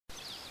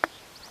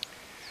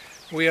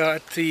We are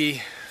at the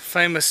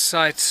famous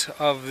site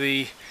of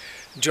the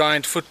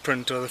giant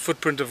footprint, or the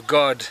footprint of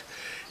God,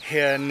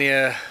 here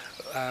near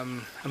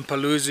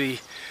M.Tellinger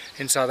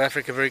in South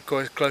Africa, very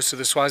close to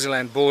the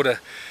Swaziland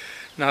border.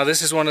 Now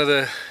this is one of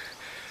the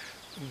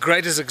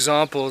greatest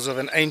examples of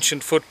an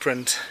ancient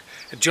footprint,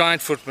 a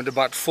giant footprint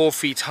about 4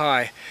 feet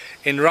high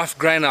in rough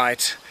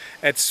granite.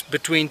 It's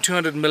between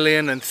 200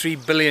 million and 3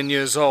 billion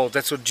years old.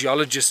 That's what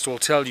geologists will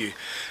tell you.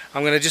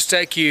 I'm going to just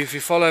take you, if you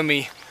follow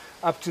me,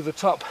 up to the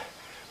top,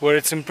 where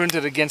it's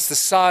imprinted against the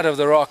side of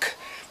the rock,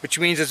 which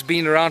means it's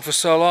been around for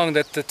so long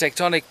that the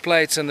tectonic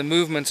plates and the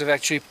movements have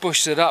actually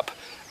pushed it up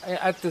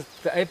at the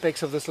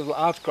apex of this little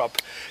outcrop.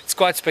 It's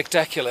quite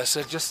spectacular,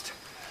 so just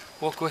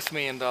walk with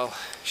me and I'll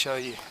show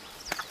you.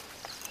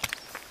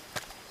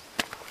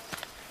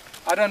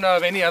 I don't know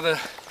of any other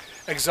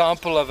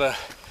example of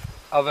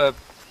a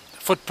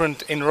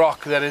footprint in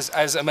rock that is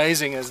as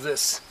amazing as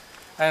this,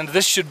 and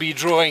this should be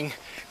drawing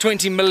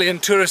 20 million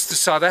tourists to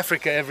South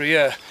Africa every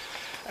year,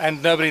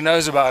 and nobody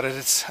knows about it.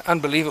 It's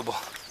unbelievable.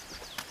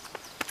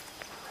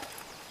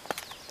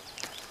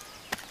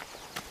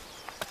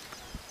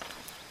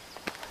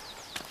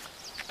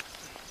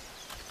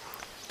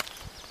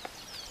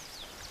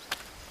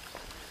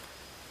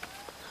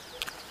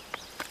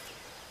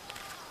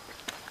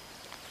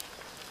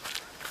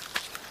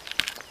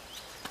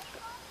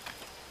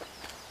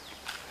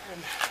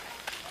 And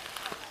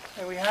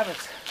there we have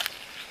it.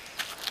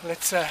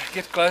 Let's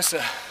get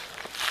closer.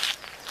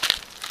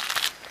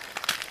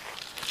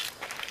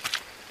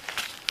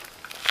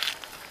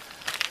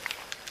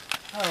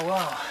 Oh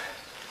wow,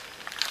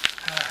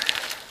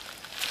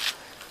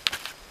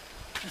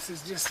 this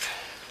is just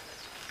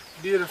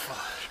beautiful.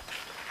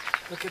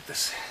 Look at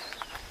this.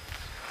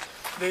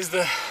 There's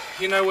the,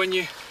 you know, when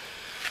you,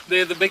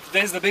 there's the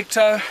big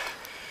toe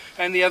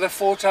and the other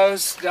 4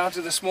 toes down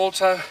to the small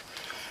toe,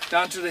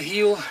 down to the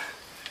heel.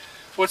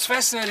 What's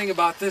fascinating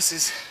about this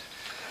is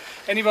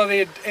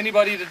anybody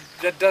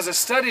that does a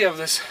study of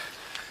this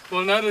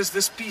will notice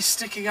this piece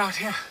sticking out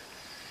here.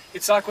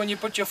 It's like when you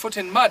put your foot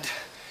in mud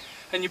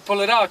and you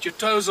pull it out, your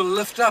toes will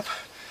lift up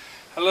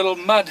a little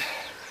mud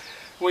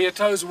where your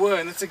toes were,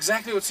 and that's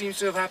exactly what seems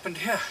to have happened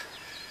here.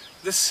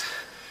 This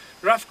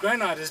rough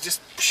granite is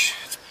just,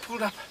 it's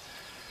pulled up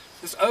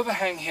this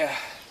overhang here.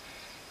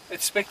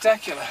 It's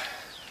spectacular,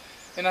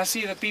 and I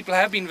see that people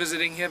have been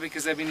visiting here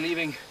because they've been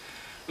leaving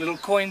little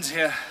coins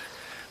here,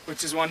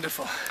 which is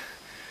wonderful.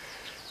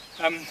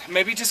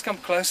 Maybe just come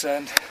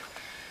closer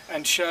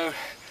and show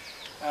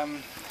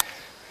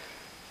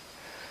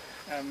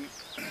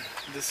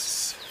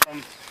this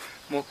from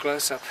more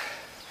close up.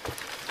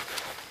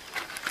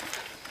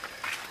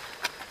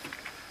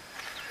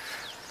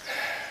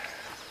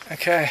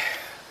 Okay,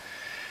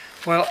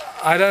 well,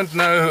 I don't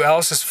know who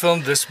else has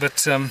filmed this,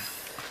 but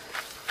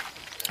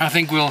I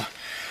think we'll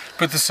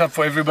put this up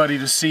for everybody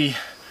to see,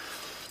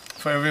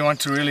 for everyone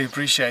to really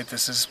appreciate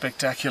this. Is a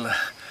spectacular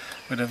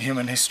bit of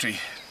human history.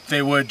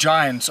 There were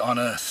giants on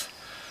Earth.